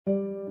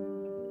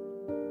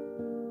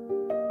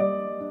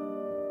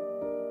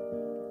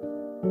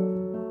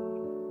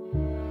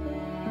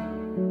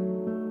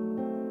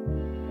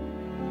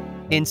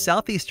In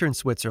southeastern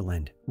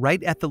Switzerland,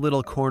 right at the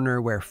little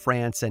corner where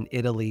France and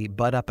Italy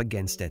butt up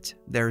against it,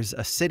 there's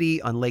a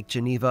city on Lake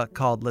Geneva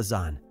called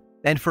Lausanne.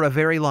 And for a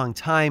very long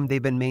time,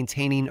 they've been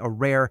maintaining a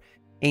rare,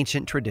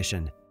 ancient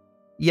tradition.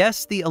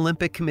 Yes, the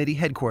Olympic Committee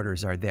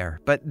headquarters are there,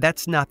 but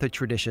that's not the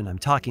tradition I'm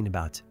talking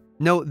about.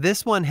 No,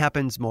 this one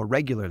happens more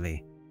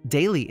regularly.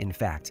 Daily, in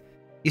fact.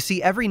 You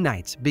see, every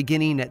night,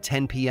 beginning at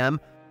 10 p.m.,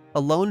 a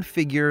lone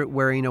figure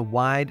wearing a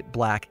wide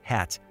black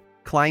hat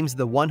climbs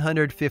the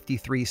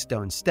 153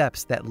 stone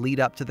steps that lead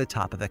up to the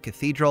top of the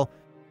cathedral,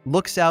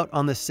 looks out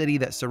on the city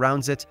that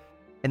surrounds it,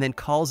 and then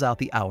calls out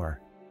the hour.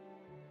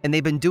 And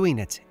they've been doing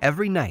it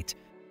every night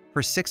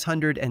for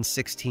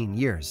 616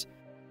 years.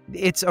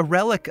 It's a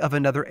relic of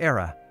another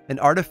era, an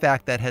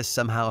artifact that has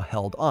somehow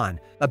held on,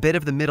 a bit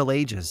of the Middle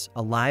Ages,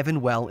 alive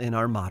and well in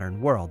our modern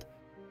world.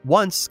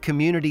 Once,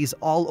 communities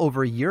all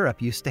over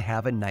Europe used to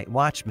have a night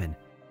watchman,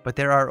 but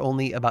there are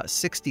only about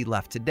 60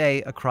 left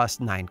today across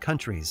 9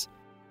 countries.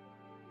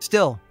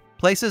 Still,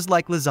 places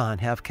like Lausanne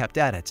have kept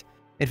at it.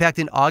 In fact,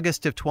 in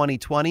August of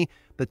 2020,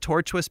 the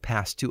torch was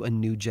passed to a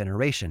new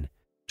generation,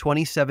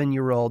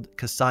 27-year-old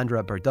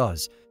Cassandra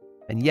Berdoz.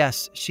 And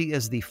yes, she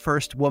is the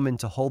first woman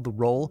to hold the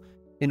role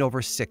in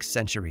over 6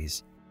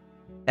 centuries.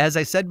 As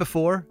I said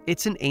before,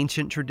 it's an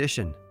ancient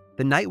tradition.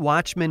 The night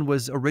watchman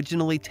was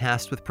originally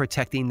tasked with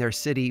protecting their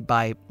city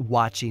by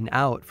watching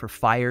out for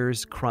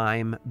fires,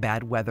 crime,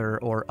 bad weather,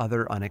 or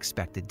other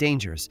unexpected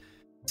dangers.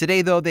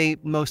 Today, though, they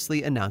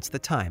mostly announce the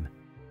time.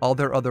 All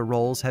their other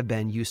roles have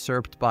been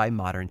usurped by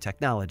modern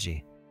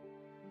technology.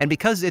 And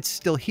because it's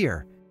still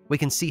here, we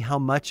can see how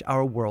much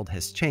our world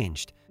has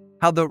changed,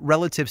 how the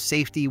relative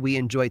safety we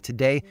enjoy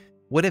today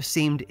would have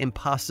seemed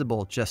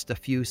impossible just a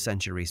few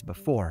centuries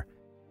before,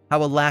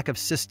 how a lack of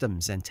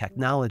systems and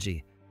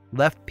technology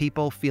left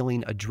people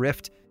feeling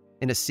adrift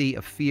in a sea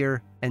of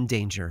fear and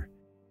danger,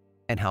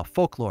 and how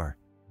folklore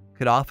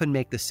could often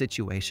make the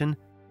situation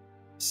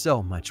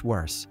so much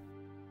worse.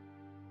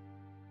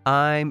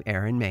 I'm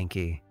Aaron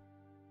Mahnke,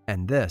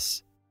 and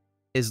this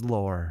is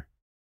Lore.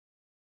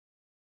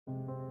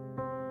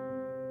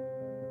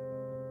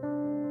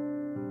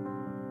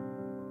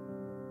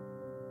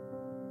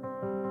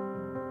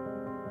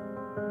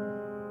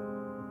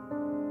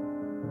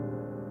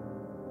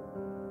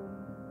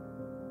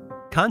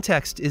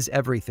 Context is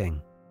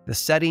everything. The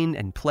setting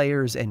and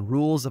players and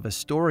rules of a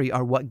story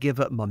are what give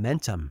it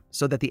momentum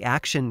so that the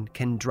action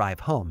can drive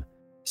home.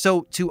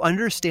 So to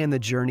understand the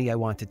journey I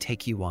want to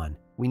take you on,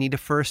 we need to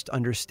first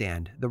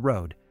understand the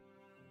road.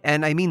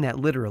 And I mean that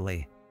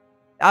literally.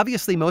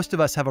 Obviously, most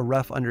of us have a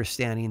rough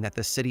understanding that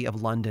the city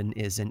of London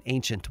is an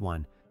ancient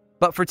one.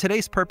 But for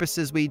today's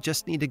purposes, we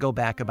just need to go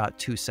back about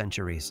 2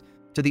 centuries,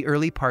 to the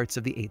early parts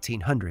of the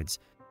 1800s.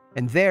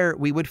 And there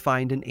we would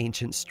find an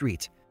ancient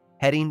street,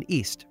 heading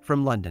east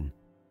from London.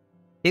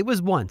 It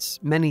was once,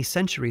 many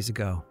centuries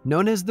ago,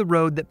 known as the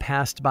road that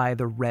passed by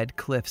the Red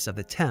Cliffs of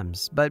the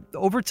Thames, but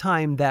over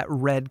time that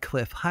Red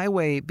Cliff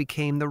Highway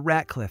became the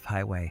Ratcliffe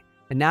Highway.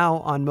 And now,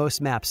 on most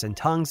maps and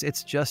tongues,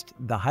 it's just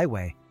the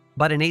highway.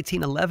 But in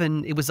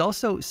 1811, it was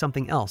also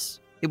something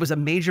else. It was a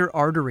major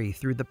artery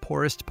through the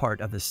poorest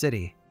part of the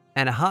city,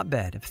 and a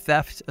hotbed of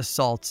theft,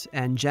 assault,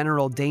 and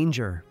general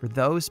danger for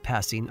those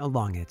passing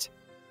along it.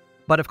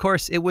 But of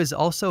course, it was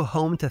also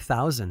home to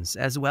thousands,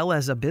 as well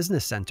as a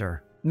business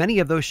center. Many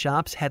of those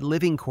shops had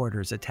living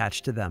quarters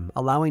attached to them,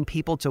 allowing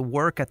people to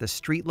work at the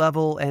street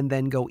level and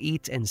then go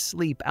eat and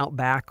sleep out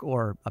back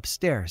or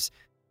upstairs.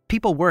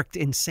 People worked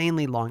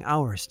insanely long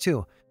hours,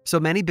 too, so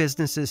many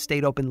businesses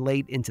stayed open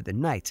late into the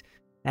night,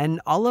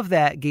 and all of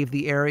that gave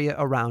the area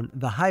around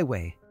the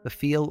highway the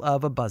feel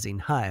of a buzzing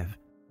hive.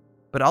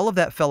 But all of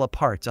that fell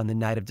apart on the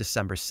night of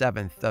December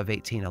 7th of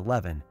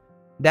 1811.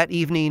 That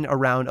evening,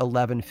 around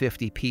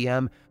 11:50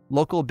 p.m.,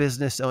 local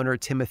business owner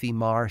Timothy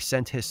Marr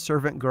sent his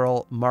servant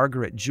girl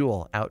Margaret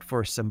Jewell out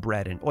for some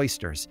bread and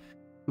oysters.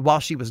 While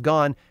she was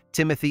gone,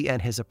 Timothy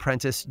and his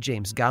apprentice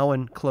James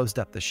Gowan closed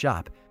up the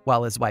shop,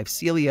 while his wife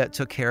Celia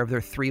took care of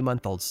their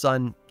 3-month-old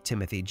son,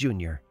 Timothy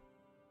Jr.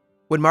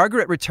 When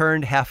Margaret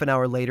returned half an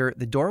hour later,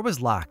 the door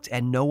was locked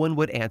and no one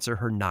would answer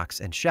her knocks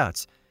and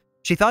shouts.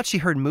 She thought she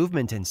heard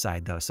movement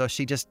inside, though, so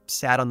she just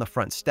sat on the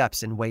front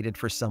steps and waited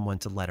for someone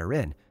to let her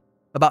in.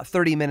 About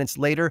 30 minutes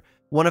later,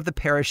 one of the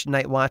parish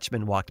night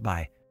watchmen walked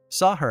by,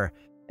 saw her,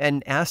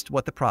 and asked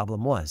what the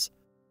problem was.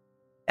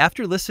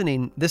 After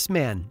listening, this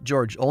man,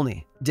 George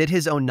Olney, did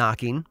his own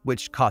knocking,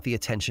 which caught the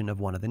attention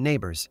of one of the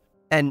neighbors.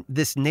 And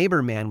this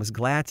neighbor man was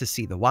glad to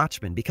see the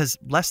watchman because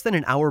less than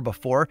an hour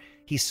before,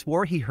 he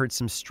swore he heard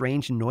some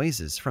strange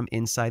noises from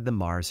inside the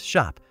Marrs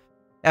shop.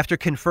 After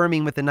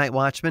confirming with the night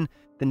watchman,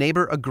 the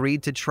neighbor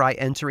agreed to try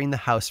entering the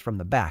house from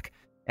the back,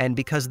 and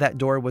because that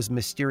door was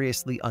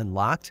mysteriously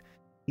unlocked,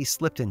 he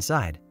slipped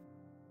inside.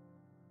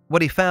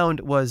 What he found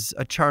was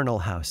a charnel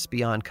house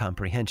beyond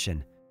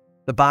comprehension.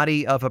 The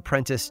body of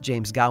apprentice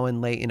James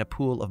Gowan lay in a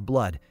pool of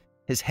blood,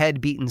 his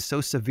head beaten so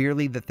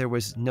severely that there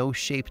was no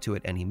shape to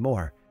it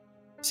anymore.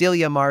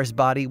 Celia Marr's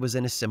body was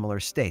in a similar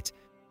state,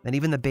 and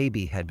even the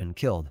baby had been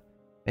killed.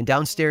 And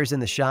downstairs in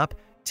the shop,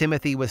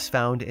 Timothy was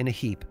found in a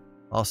heap,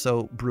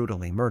 also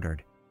brutally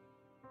murdered.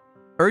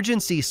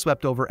 Urgency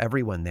swept over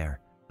everyone there.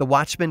 The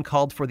watchman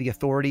called for the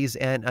authorities,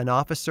 and an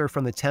officer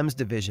from the Thames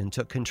Division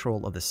took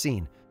control of the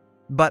scene.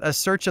 But a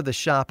search of the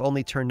shop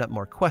only turned up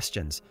more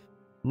questions.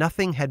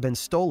 Nothing had been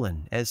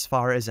stolen, as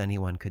far as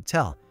anyone could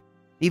tell.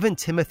 Even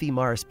Timothy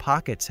Marr's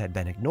pockets had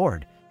been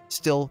ignored,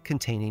 still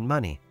containing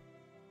money.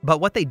 But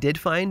what they did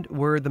find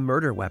were the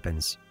murder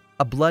weapons: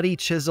 a bloody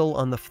chisel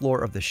on the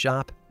floor of the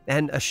shop,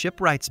 and a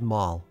shipwright's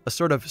maul, a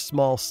sort of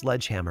small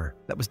sledgehammer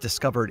that was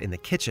discovered in the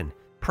kitchen,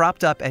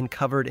 propped up and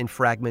covered in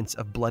fragments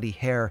of bloody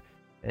hair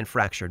and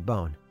fractured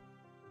bone.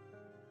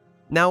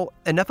 Now,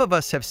 enough of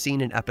us have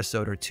seen an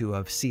episode or two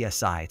of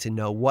CSI to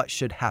know what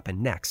should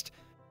happen next.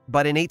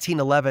 But in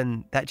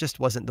 1811, that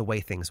just wasn't the way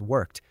things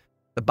worked.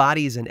 The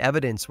bodies and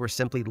evidence were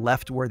simply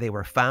left where they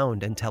were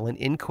found until an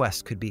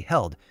inquest could be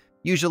held,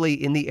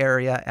 usually in the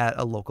area at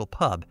a local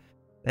pub.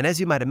 And as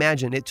you might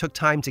imagine, it took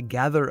time to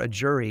gather a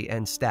jury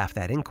and staff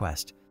that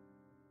inquest.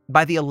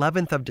 By the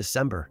 11th of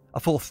December, a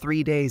full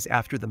 3 days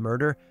after the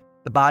murder,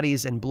 the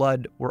bodies and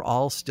blood were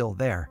all still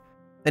there.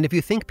 And if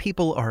you think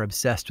people are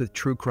obsessed with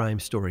true crime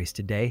stories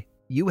today,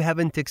 you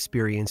haven't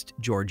experienced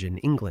Georgian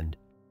England.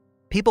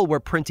 People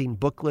were printing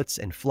booklets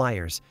and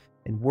flyers,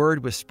 and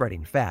word was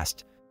spreading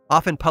fast,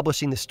 often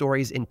publishing the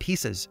stories in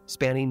pieces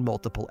spanning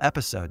multiple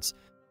episodes.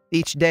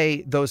 Each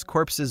day, those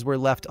corpses were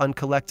left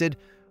uncollected.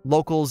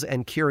 Locals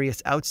and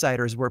curious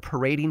outsiders were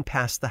parading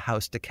past the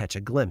house to catch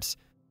a glimpse,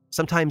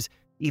 sometimes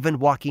even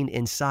walking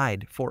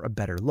inside for a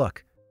better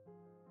look.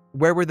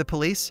 Where were the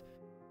police?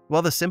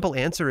 Well, the simple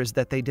answer is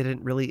that they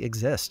didn't really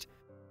exist.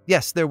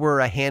 Yes, there were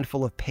a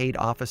handful of paid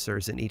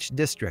officers in each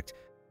district,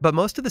 but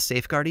most of the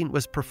safeguarding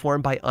was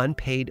performed by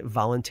unpaid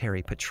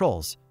voluntary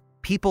patrols.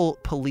 People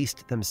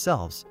policed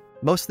themselves,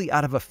 mostly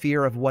out of a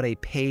fear of what a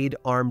paid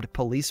armed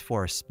police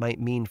force might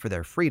mean for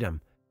their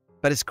freedom.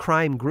 But as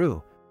crime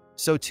grew,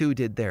 so too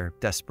did their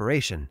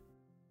desperation.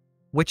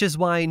 Which is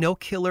why no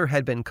killer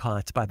had been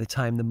caught by the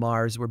time the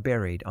Marrs were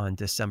buried on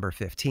December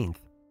 15th,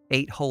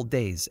 8 whole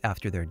days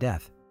after their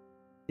death.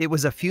 It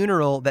was a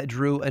funeral that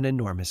drew an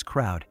enormous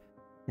crowd,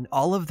 and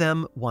all of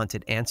them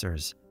wanted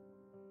answers.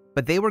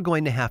 But they were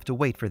going to have to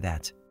wait for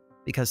that,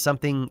 because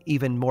something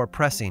even more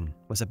pressing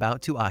was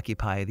about to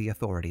occupy the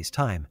authorities'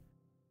 time.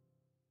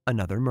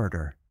 Another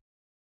murder.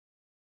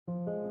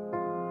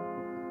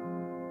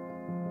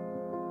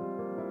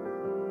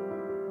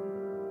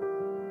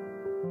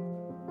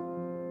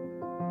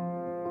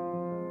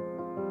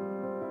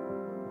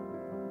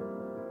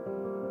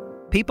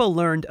 People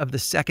learned of the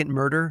second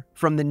murder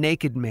from the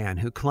naked man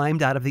who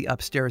climbed out of the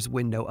upstairs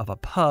window of a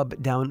pub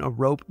down a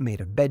rope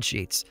made of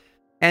bedsheets.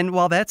 And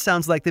while that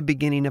sounds like the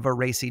beginning of a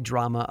racy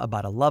drama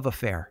about a love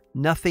affair,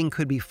 nothing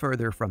could be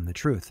further from the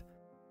truth.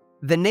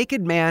 The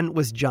naked man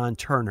was John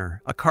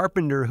Turner, a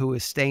carpenter who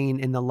was staying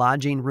in the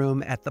lodging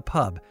room at the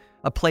pub,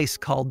 a place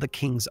called the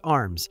King's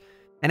Arms.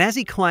 And as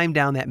he climbed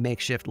down that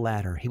makeshift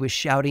ladder, he was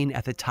shouting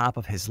at the top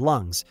of his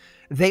lungs,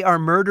 "They are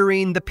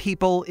murdering the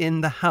people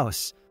in the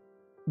house."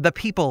 The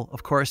people,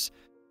 of course,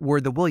 were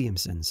the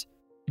Williamsons.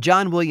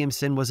 John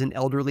Williamson was an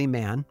elderly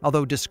man,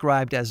 although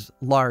described as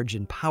large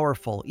and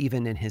powerful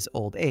even in his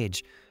old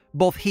age.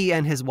 Both he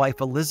and his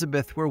wife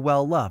Elizabeth were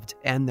well loved,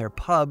 and their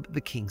pub,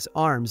 the King's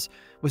Arms,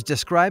 was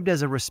described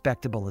as a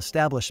respectable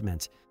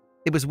establishment.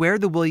 It was where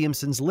the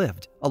Williamsons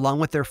lived, along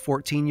with their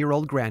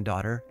 14-year-old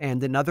granddaughter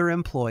and another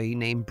employee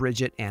named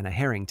Bridget Anna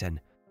Harrington.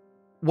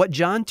 What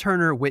John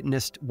Turner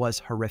witnessed was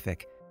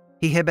horrific.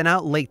 He had been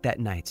out late that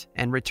night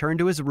and returned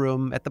to his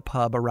room at the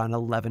pub around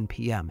 11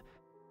 p.m.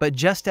 But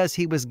just as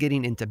he was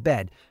getting into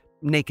bed,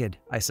 naked,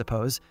 I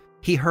suppose,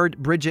 he heard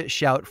Bridget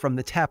shout from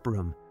the tap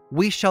room,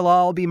 "We shall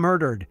all be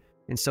murdered,"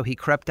 and so he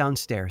crept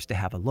downstairs to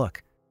have a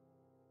look.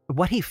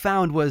 What he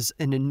found was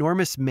an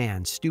enormous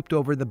man stooped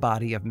over the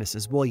body of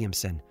Mrs.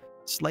 Williamson,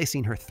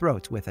 slicing her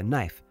throat with a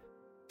knife.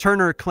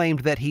 Turner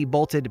claimed that he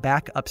bolted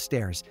back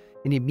upstairs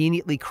and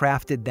immediately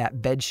crafted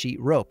that bedsheet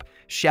rope,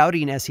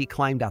 shouting as he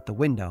climbed out the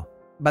window.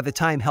 By the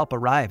time help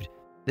arrived,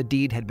 the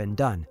deed had been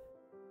done.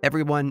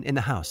 Everyone in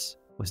the house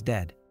was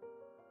dead.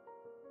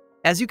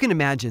 As you can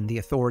imagine, the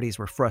authorities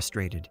were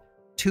frustrated.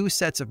 2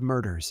 sets of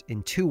murders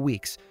in 2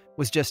 weeks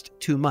was just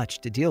too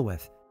much to deal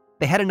with.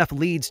 They had enough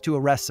leads to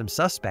arrest some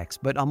suspects,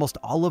 but almost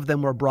all of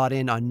them were brought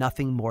in on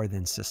nothing more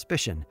than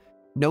suspicion.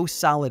 No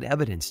solid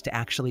evidence to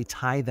actually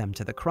tie them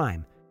to the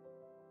crime.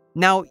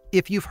 Now,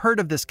 if you've heard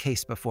of this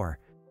case before,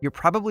 you're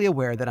probably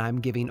aware that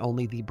I'm giving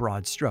only the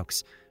broad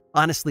strokes.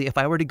 Honestly, if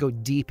I were to go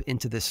deep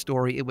into this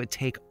story, it would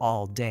take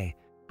all day.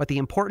 But the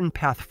important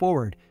path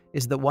forward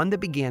is the one that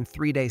began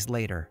 3 days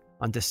later,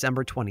 on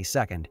December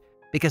 22nd,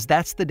 because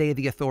that's the day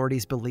the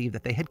authorities believed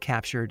that they had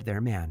captured their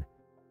man.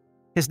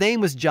 His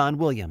name was John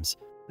Williams,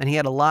 and he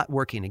had a lot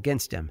working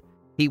against him.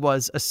 He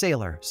was a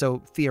sailor,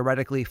 so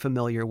theoretically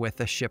familiar with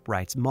the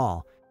shipwright's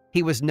maul.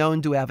 He was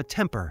known to have a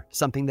temper,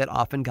 something that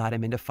often got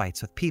him into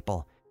fights with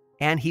people.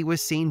 And he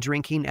was seen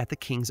drinking at the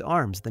King's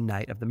Arms the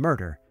night of the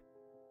murder.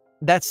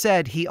 That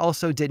said, he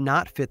also did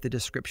not fit the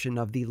description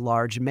of the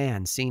large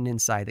man seen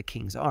inside the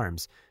King's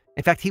Arms.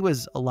 In fact, he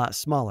was a lot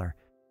smaller,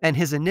 and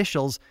his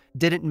initials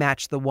didn't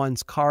match the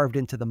ones carved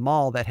into the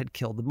maul that had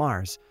killed the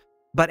Marrs.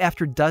 But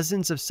after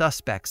dozens of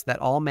suspects that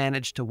all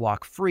managed to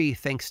walk free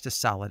thanks to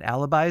solid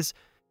alibis,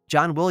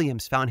 John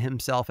Williams found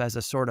himself as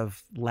a sort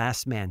of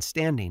last man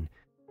standing,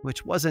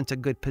 which wasn't a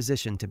good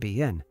position to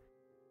be in.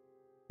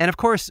 And of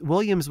course,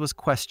 Williams was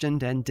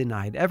questioned and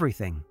denied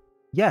everything.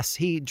 Yes,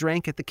 he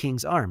drank at the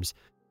King's Arms,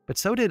 but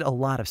so did a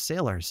lot of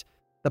sailors.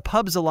 The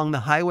pubs along the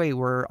highway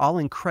were all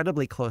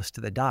incredibly close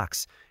to the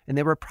docks, and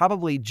there were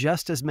probably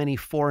just as many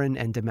foreign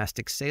and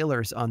domestic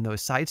sailors on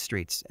those side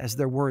streets as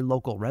there were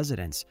local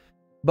residents.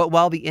 But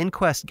while the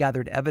inquest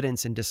gathered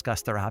evidence and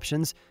discussed their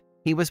options,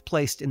 he was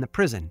placed in the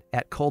prison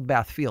at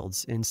Coldbath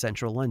Fields in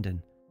central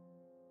London.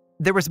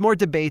 There was more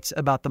debate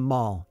about the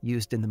mall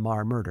used in the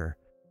Marr murder.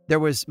 There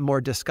was more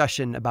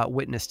discussion about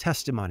witness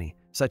testimony,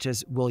 such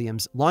as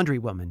Williams'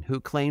 laundrywoman, who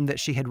claimed that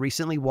she had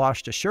recently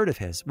washed a shirt of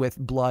his with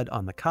blood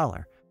on the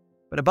collar.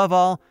 But above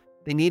all,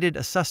 they needed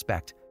a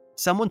suspect,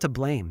 someone to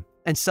blame,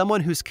 and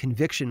someone whose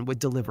conviction would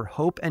deliver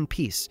hope and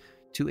peace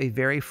to a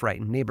very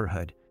frightened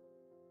neighborhood.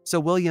 So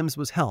Williams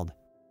was held,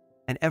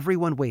 and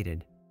everyone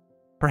waited.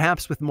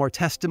 Perhaps with more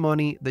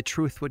testimony, the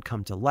truth would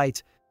come to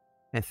light,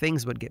 and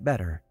things would get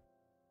better.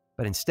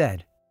 But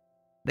instead,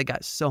 they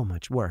got so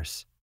much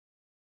worse.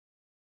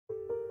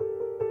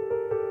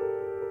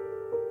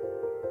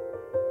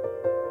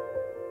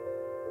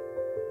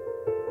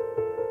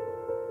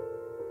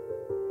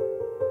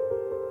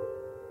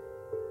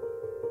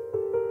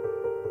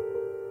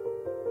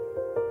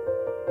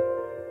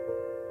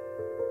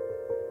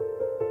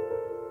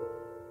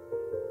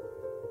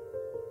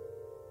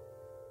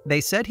 They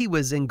said he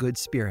was in good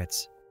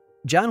spirits.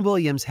 John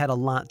Williams had a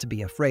lot to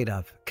be afraid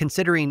of,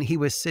 considering he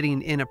was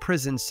sitting in a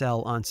prison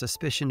cell on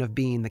suspicion of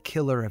being the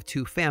killer of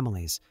 2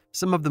 families,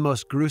 some of the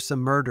most gruesome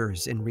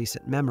murders in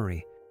recent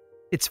memory.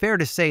 It's fair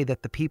to say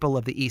that the people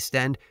of the East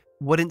End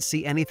wouldn't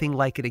see anything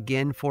like it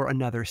again for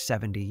another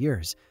 70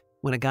 years,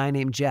 when a guy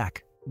named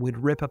Jack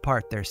would rip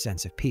apart their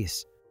sense of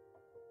peace.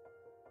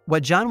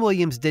 What John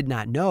Williams did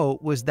not know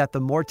was that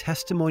the more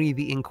testimony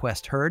the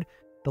inquest heard,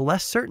 the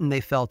less certain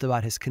they felt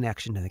about his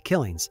connection to the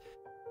killings.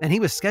 And he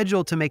was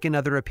scheduled to make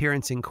another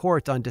appearance in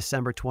court on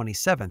December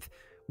 27th,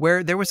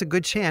 where there was a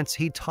good chance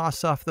he'd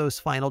toss off those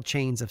final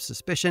chains of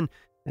suspicion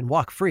and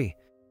walk free.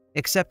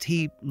 Except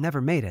he never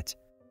made it.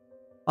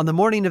 On the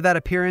morning of that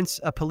appearance,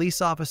 a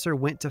police officer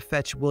went to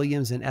fetch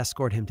Williams and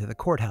escort him to the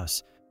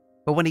courthouse.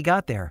 But when he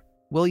got there,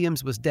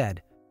 Williams was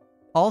dead.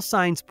 All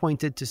signs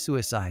pointed to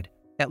suicide,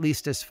 at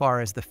least as far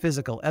as the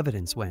physical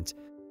evidence went.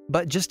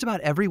 But just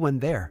about everyone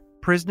there,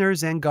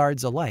 prisoners and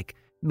guards alike,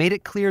 made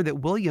it clear that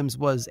Williams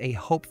was a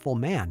hopeful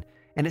man,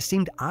 and it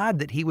seemed odd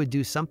that he would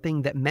do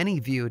something that many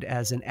viewed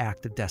as an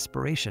act of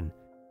desperation.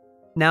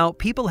 Now,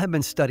 people have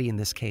been studying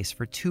this case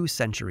for 2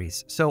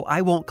 centuries, so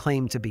I won't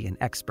claim to be an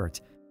expert.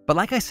 But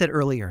like I said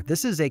earlier,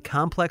 this is a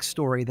complex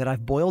story that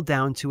I've boiled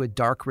down to a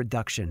dark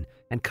reduction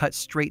and cut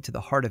straight to the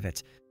heart of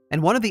it.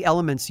 And one of the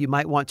elements you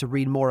might want to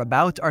read more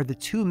about are the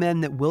 2 men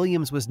that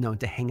Williams was known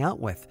to hang out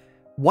with,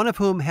 one of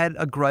whom had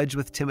a grudge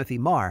with Timothy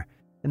Marr,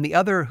 and the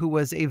other who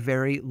was a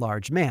very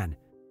large man.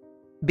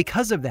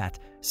 Because of that,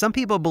 some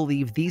people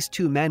believe these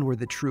 2 men were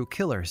the true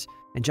killers,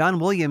 and John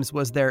Williams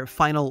was their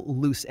final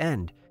loose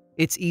end.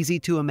 It's easy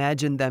to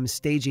imagine them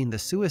staging the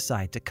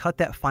suicide to cut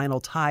that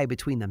final tie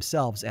between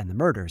themselves and the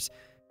murders.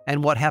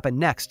 And what happened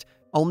next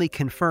only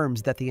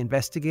confirms that the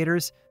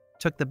investigators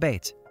took the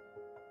bait.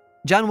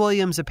 John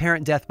Williams'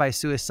 apparent death by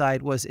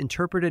suicide was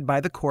interpreted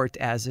by the court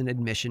as an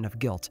admission of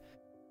guilt.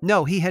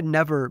 No, he had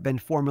never been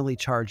formally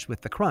charged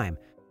with the crime,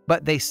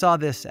 but they saw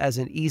this as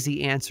an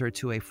easy answer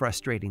to a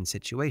frustrating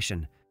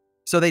situation.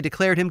 So they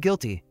declared him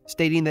guilty,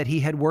 stating that he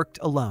had worked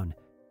alone.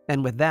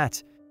 And with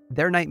that,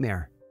 their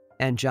nightmare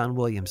and John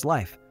Williams'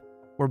 life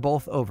were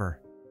both over.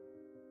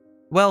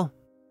 Well,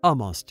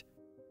 almost.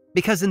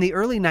 Because in the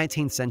early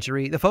 19th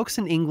century, the folks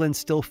in England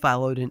still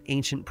followed an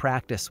ancient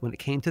practice when it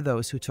came to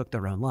those who took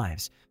their own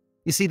lives.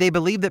 You see, they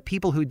believed that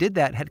people who did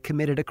that had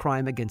committed a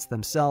crime against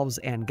themselves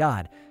and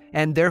God,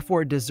 and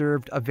therefore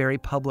deserved a very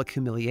public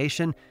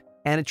humiliation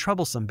and a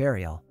troublesome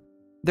burial.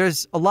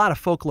 There's a lot of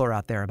folklore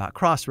out there about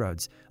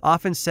crossroads,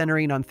 often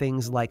centering on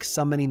things like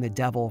summoning the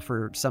devil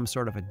for some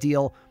sort of a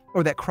deal,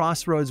 or that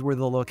crossroads were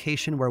the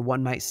location where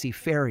one might see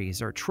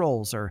fairies or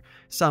trolls or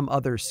some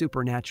other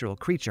supernatural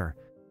creature.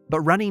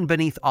 But running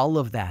beneath all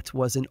of that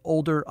was an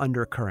older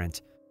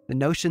undercurrent, the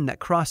notion that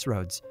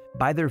crossroads,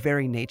 by their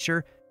very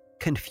nature,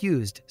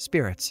 confused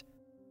spirits.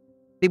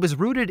 It was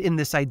rooted in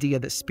this idea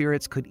that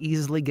spirits could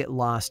easily get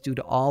lost due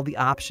to all the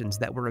options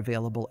that were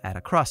available at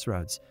a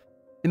crossroads.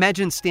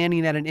 Imagine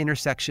standing at an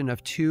intersection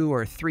of 2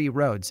 or 3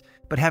 roads,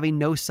 but having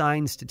no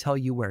signs to tell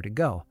you where to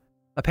go.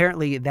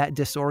 Apparently, that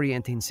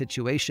disorienting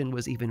situation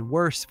was even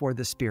worse for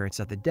the spirits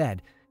of the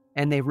dead,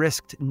 and they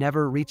risked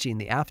never reaching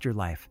the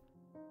afterlife.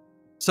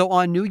 So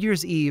on New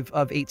Year's Eve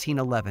of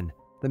 1811,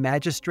 the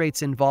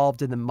magistrates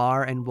involved in the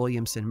Marr and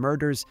Williamson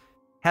murders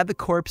had the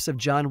corpse of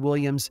John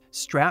Williams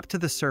strapped to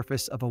the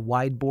surface of a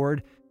wide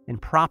board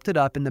and propped it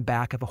up in the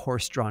back of a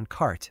horse-drawn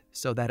cart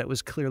so that it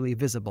was clearly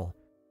visible.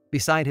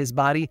 Beside his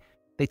body,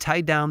 they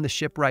tied down the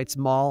shipwright's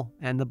maul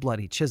and the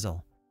bloody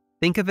chisel.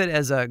 Think of it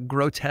as a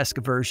grotesque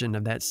version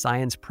of that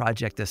science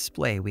project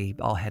display we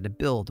all had to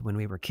build when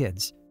we were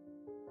kids.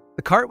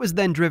 The cart was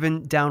then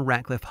driven down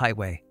Ratcliffe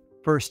Highway,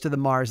 first to the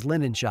Mars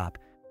Linen Shop,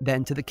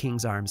 then to the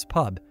King's Arms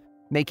pub,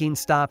 making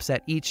stops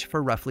at each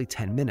for roughly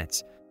 10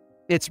 minutes.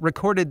 It's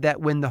recorded that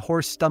when the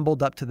horse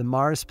stumbled up to the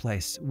Mars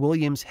place,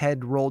 Williams'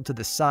 head rolled to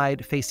the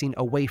side, facing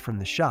away from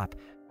the shop,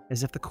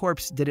 as if the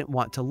corpse didn't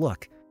want to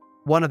look.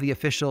 One of the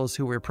officials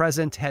who were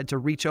present had to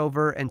reach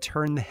over and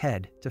turn the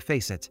head to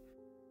face it.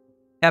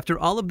 After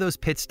all of those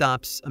pit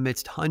stops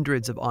amidst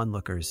hundreds of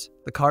onlookers,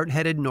 the cart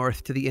headed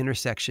north to the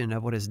intersection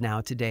of what is now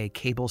today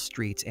Cable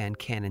Street and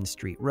Cannon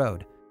Street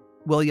Road.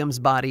 Williams'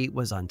 body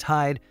was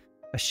untied,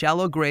 a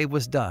shallow grave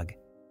was dug,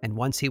 and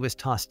once he was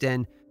tossed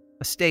in,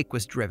 a stake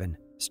was driven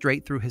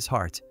straight through his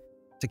heart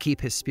to keep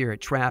his spirit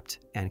trapped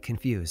and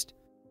confused.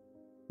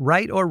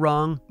 Right or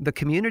wrong, the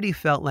community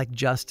felt like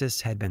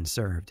justice had been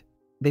served.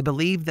 They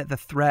believed that the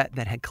threat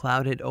that had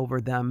clouded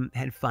over them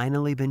had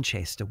finally been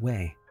chased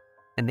away.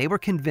 And they were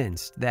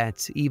convinced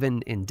that,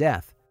 even in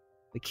death,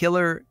 the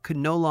killer could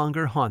no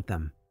longer haunt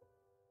them.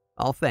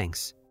 All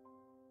thanks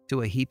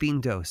to a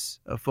heaping dose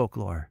of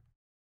folklore.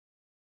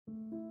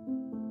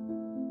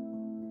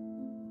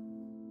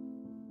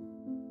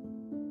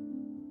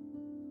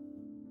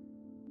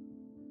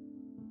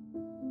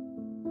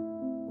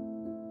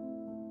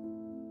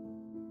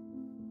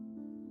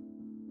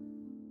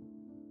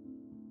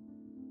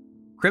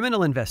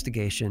 Criminal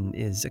investigation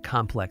is a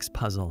complex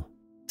puzzle.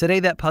 Today,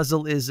 that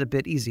puzzle is a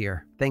bit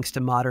easier, thanks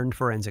to modern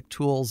forensic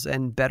tools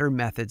and better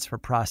methods for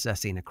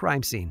processing a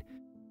crime scene.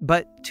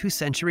 But 2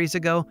 centuries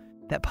ago,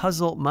 that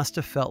puzzle must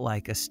have felt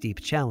like a steep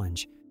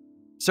challenge.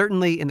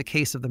 Certainly, in the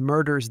case of the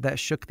murders that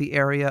shook the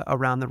area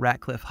around the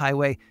Ratcliffe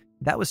Highway,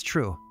 that was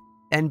true.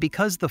 And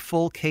because the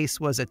full case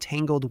was a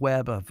tangled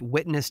web of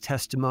witness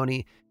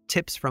testimony,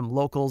 tips from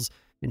locals,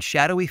 and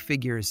shadowy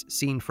figures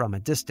seen from a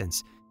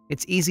distance,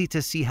 it's easy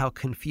to see how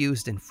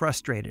confused and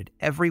frustrated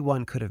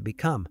everyone could have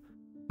become,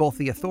 both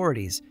the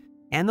authorities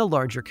and the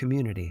larger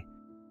community.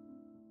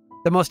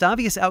 The most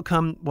obvious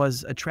outcome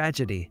was a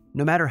tragedy,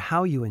 no matter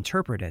how you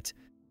interpret it.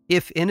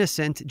 If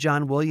innocent,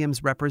 John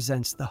Williams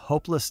represents the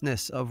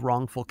hopelessness of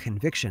wrongful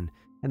conviction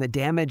and the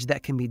damage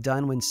that can be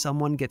done when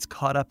someone gets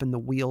caught up in the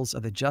wheels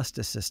of the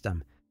justice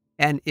system.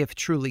 And if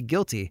truly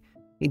guilty,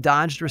 he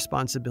dodged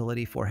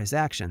responsibility for his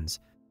actions.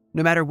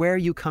 No matter where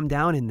you come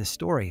down in this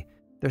story,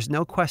 there's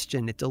no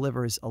question it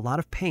delivers a lot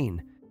of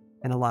pain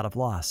and a lot of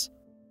loss.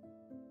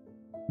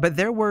 But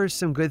there were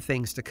some good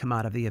things to come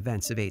out of the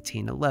events of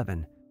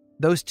 1811.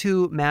 Those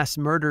 2 mass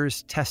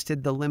murders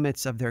tested the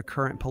limits of their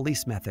current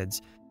police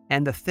methods,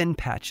 and the thin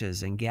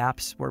patches and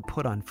gaps were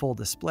put on full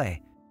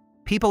display.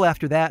 People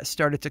after that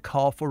started to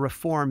call for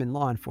reform in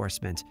law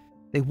enforcement.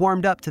 They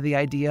warmed up to the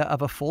idea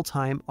of a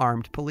full-time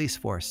armed police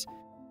force,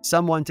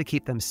 someone to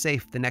keep them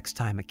safe the next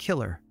time a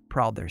killer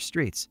prowled their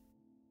streets.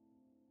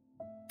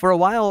 For a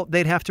while,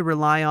 they'd have to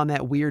rely on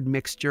that weird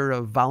mixture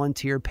of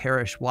volunteer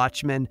parish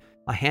watchmen,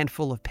 a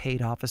handful of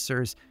paid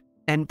officers,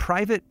 and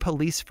private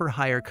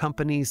police-for-hire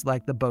companies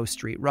like the Bow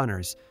Street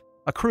Runners,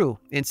 a crew,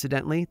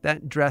 incidentally,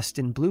 that dressed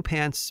in blue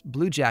pants,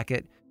 blue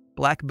jacket,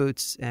 black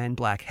boots, and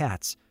black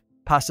hats,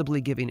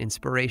 possibly giving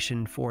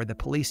inspiration for the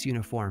police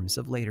uniforms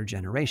of later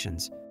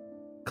generations.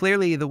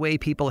 Clearly, the way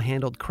people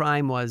handled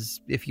crime was,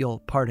 if you'll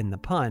pardon the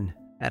pun,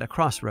 at a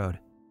crossroad.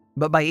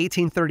 But by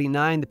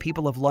 1839, the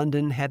people of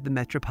London had the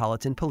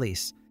Metropolitan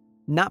Police.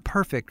 Not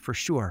perfect for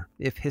sure,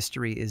 if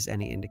history is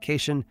any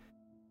indication,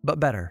 but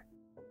better.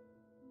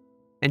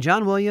 And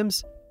John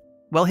Williams?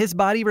 Well, his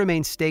body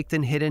remained staked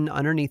and hidden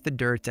underneath the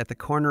dirt at the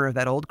corner of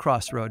that old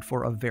crossroad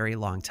for a very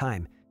long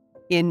time.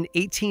 In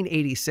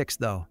 1886,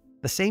 though,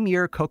 the same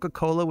year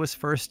Coca-Cola was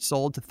first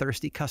sold to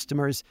thirsty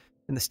customers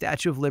and the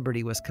Statue of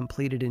Liberty was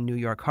completed in New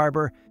York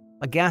Harbor,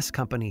 a gas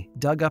company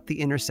dug up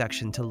the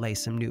intersection to lay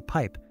some new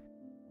pipe.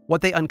 What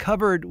they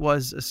uncovered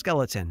was a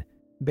skeleton,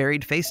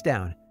 buried face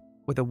down,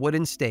 with a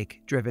wooden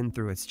stake driven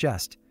through its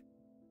chest.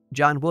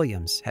 John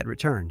Williams had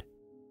returned.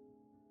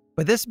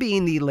 But this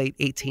being the late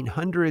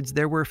 1800s,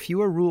 there were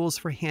fewer rules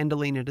for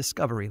handling a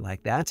discovery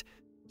like that,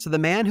 so the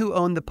man who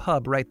owned the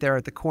pub right there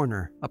at the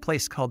corner, a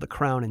place called the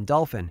Crown and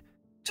Dolphin,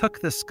 took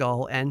the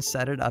skull and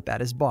set it up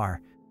at his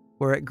bar,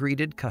 where it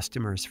greeted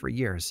customers for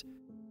years.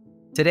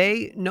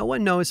 Today, no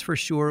one knows for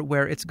sure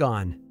where it's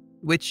gone,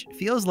 which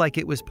feels like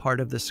it was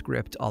part of the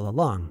script all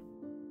along.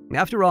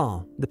 After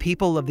all, the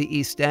people of the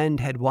East End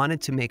had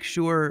wanted to make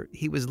sure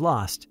he was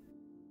lost,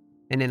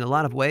 and in a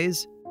lot of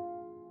ways,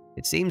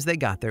 it seems they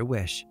got their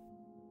wish.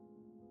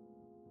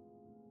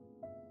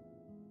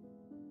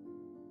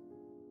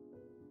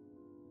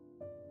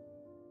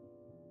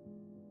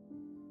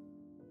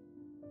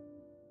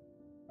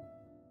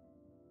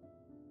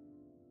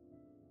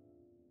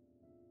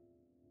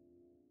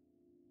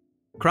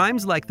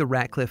 Crimes like the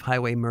Ratcliffe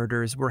Highway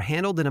murders were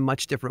handled in a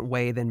much different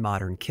way than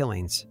modern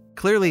killings.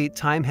 Clearly,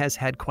 time has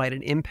had quite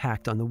an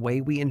impact on the way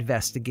we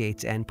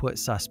investigate and put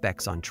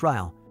suspects on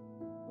trial.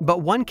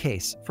 But one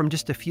case from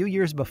just a few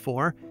years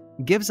before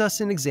gives us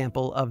an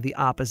example of the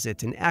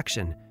opposite in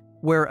action,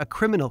 where a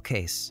criminal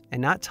case, and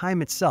not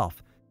time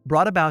itself,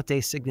 brought about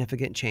a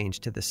significant change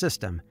to the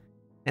system.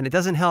 And it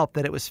doesn't help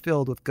that it was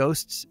filled with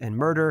ghosts and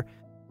murder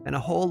and a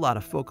whole lot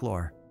of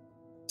folklore.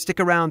 Stick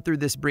around through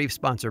this brief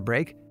sponsor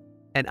break,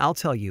 and I'll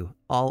tell you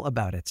all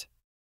about it.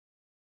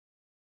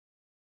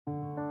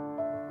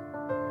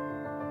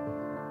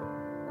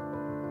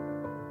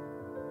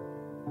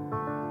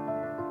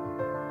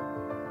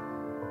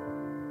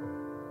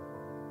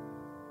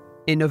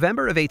 In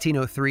November of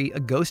 1803, a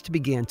ghost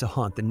began to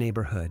haunt the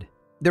neighborhood.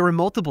 There were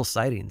multiple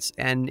sightings,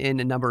 and in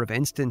a number of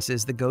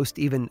instances, the ghost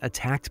even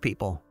attacked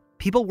people.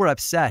 People were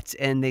upset,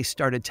 and they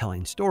started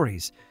telling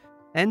stories.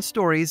 And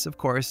stories, of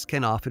course,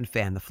 can often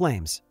fan the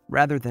flames,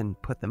 rather than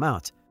put them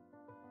out.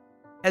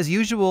 As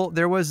usual,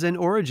 there was an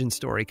origin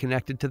story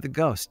connected to the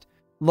ghost.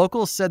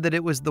 Locals said that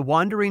it was the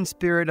wandering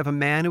spirit of a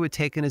man who had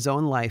taken his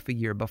own life a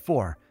year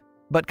before.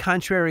 But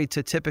contrary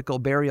to typical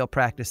burial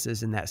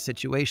practices in that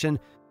situation,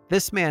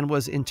 this man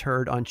was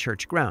interred on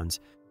church grounds,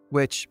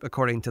 which,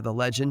 according to the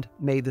legend,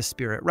 made the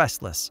spirit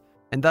restless,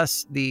 and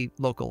thus the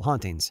local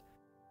hauntings.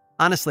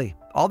 Honestly,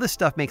 all this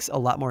stuff makes a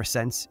lot more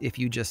sense if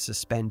you just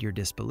suspend your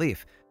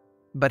disbelief.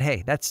 But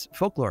hey, that's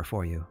folklore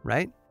for you,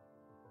 right?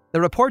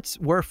 The reports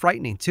were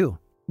frightening too.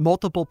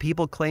 Multiple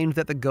people claimed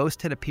that the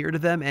ghost had appeared to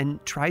them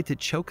and tried to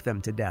choke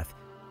them to death.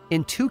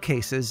 In 2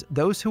 cases,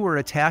 those who were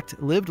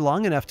attacked lived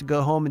long enough to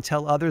go home and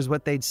tell others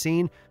what they'd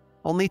seen,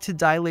 only to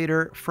die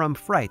later from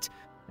fright,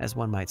 as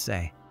one might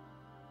say.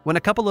 When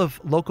a couple of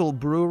local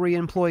brewery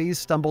employees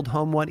stumbled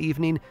home one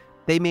evening,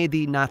 they made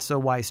the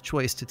not-so-wise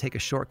choice to take a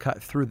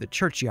shortcut through the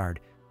churchyard.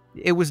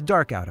 It was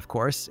dark out, of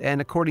course,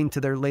 and according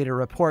to their later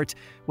report,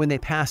 when they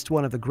passed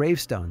one of the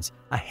gravestones,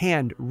 a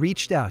hand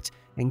reached out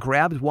and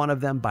grabbed one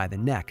of them by the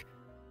neck.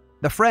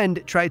 The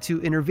friend tried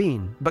to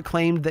intervene, but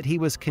claimed that he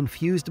was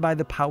confused by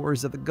the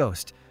powers of the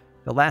ghost.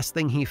 The last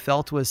thing he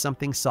felt was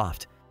something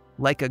soft,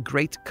 like a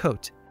great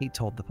coat, he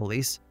told the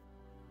police.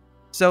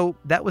 So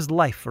that was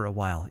life for a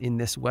while in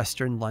this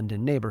Western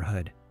London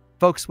neighborhood.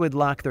 Folks would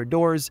lock their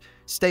doors,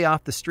 stay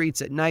off the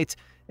streets at night,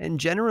 and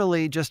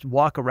generally just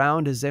walk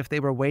around as if they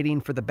were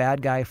waiting for the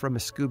bad guy from a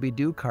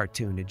Scooby-Doo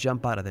cartoon to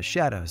jump out of the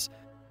shadows.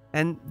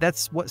 And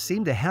that's what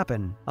seemed to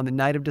happen on the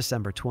night of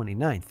December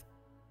 29th.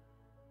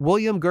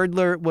 William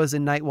Girdler was a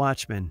night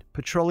watchman,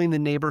 patrolling the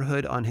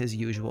neighborhood on his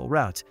usual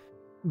route.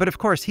 But of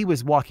course, he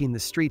was walking the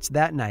streets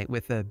that night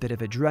with a bit of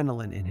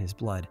adrenaline in his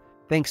blood,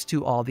 thanks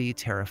to all the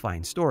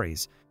terrifying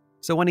stories.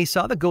 So when he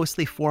saw the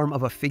ghostly form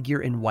of a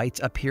figure in white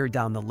appear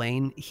down the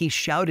lane, he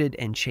shouted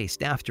and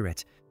chased after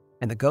it.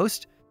 And the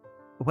ghost?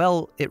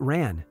 Well, it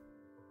ran.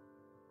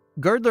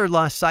 Girdler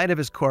lost sight of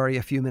his quarry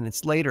a few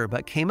minutes later,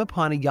 but came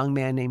upon a young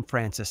man named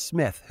Francis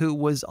Smith, who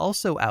was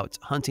also out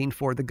hunting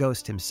for the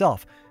ghost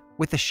himself,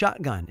 with a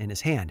shotgun in his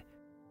hand.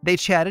 They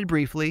chatted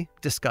briefly,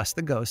 discussed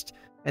the ghost,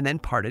 and then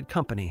parted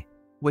company,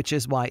 which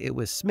is why it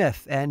was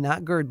Smith and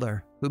not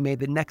Girdler who made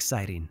the next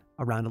sighting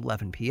around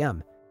 11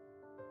 p.m.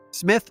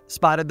 Smith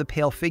spotted the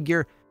pale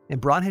figure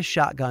and brought his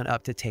shotgun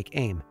up to take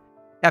aim.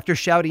 After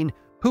shouting,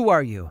 "Who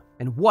are you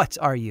and what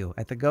are you?"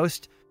 at the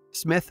ghost,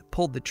 Smith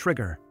pulled the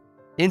trigger.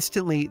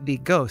 Instantly, the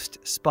ghost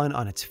spun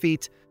on its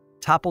feet,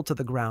 toppled to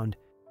the ground,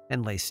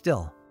 and lay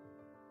still.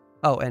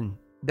 Oh, and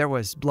there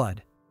was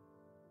blood.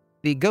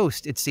 The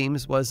ghost, it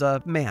seems, was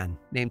a man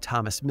named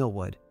Thomas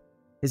Millwood.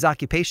 His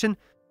occupation?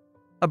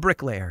 A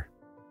bricklayer,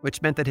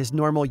 which meant that his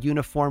normal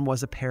uniform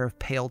was a pair of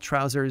pale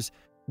trousers,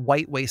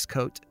 white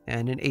waistcoat,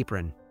 and an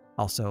apron,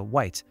 also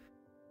white,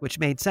 which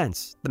made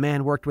sense. The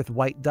man worked with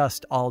white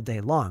dust all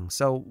day long,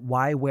 so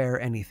why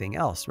wear anything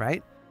else,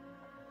 right?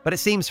 But it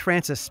seems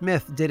Francis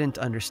Smith didn't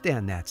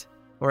understand that,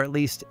 or at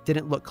least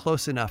didn't look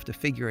close enough to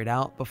figure it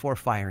out before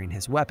firing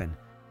his weapon.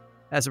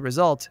 As a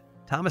result,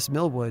 Thomas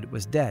Millwood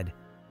was dead.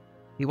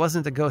 He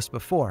wasn't a ghost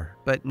before,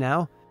 but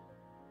now,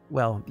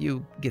 well,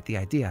 you get the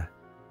idea.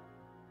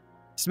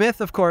 Smith,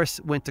 of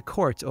course, went to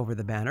court over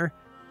the matter.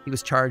 He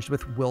was charged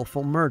with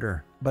willful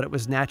murder, but it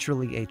was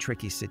naturally a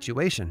tricky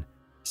situation.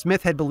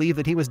 Smith had believed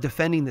that he was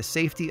defending the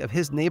safety of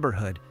his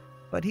neighborhood,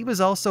 but he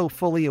was also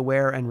fully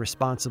aware and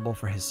responsible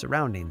for his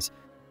surroundings.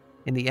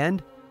 In the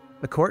end,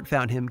 the court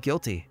found him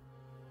guilty.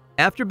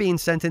 After being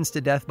sentenced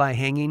to death by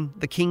hanging,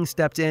 the king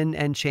stepped in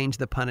and changed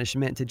the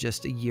punishment to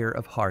just a year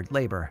of hard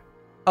labor.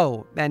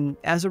 Oh, and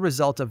as a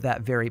result of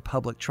that very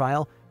public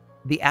trial,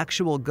 the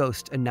actual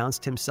ghost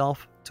announced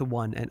himself to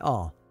one and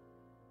all.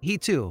 He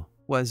too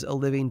was a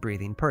living,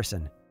 breathing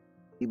person.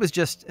 He was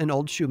just an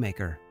old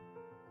shoemaker,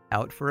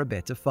 out for a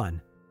bit of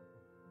fun.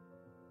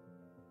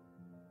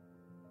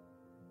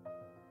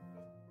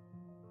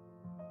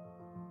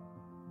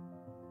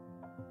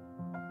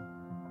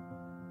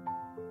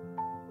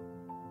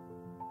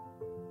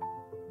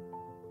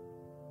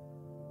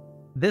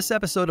 This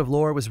episode of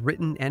Lore was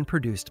written and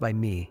produced by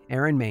me,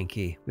 Aaron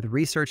Mahnke, with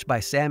research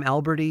by Sam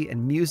Alberti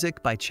and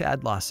music by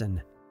Chad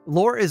Lawson.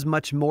 Lore is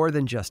much more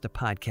than just a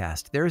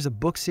podcast. There is a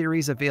book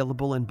series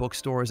available in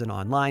bookstores and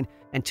online,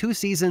 and 2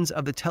 seasons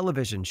of the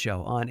television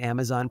show on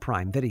Amazon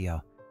Prime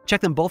Video.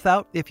 Check them both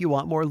out if you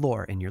want more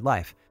lore in your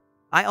life.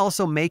 I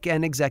also make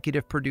and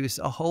executive produce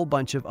a whole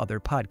bunch of other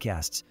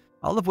podcasts,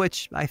 all of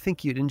which I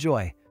think you'd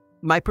enjoy.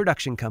 My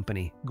production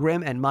company,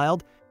 Grim and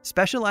Mild,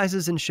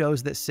 specializes in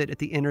shows that sit at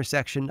the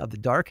intersection of the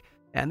dark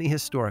and the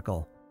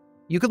historical.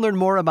 You can learn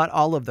more about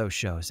all of those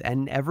shows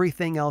and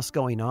everything else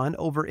going on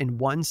over in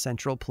one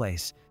central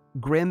place,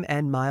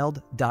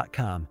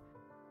 grimandmild.com.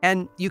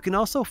 And you can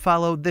also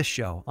follow this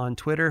show on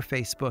Twitter,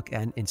 Facebook,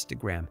 and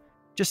Instagram.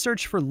 Just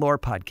search for Lore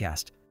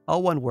Podcast,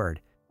 all one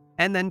word,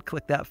 and then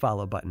click that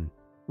follow button.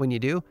 When you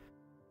do,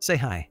 say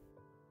hi.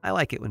 I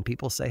like it when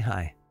people say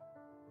hi.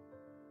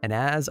 And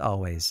as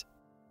always,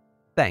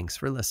 thanks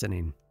for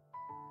listening.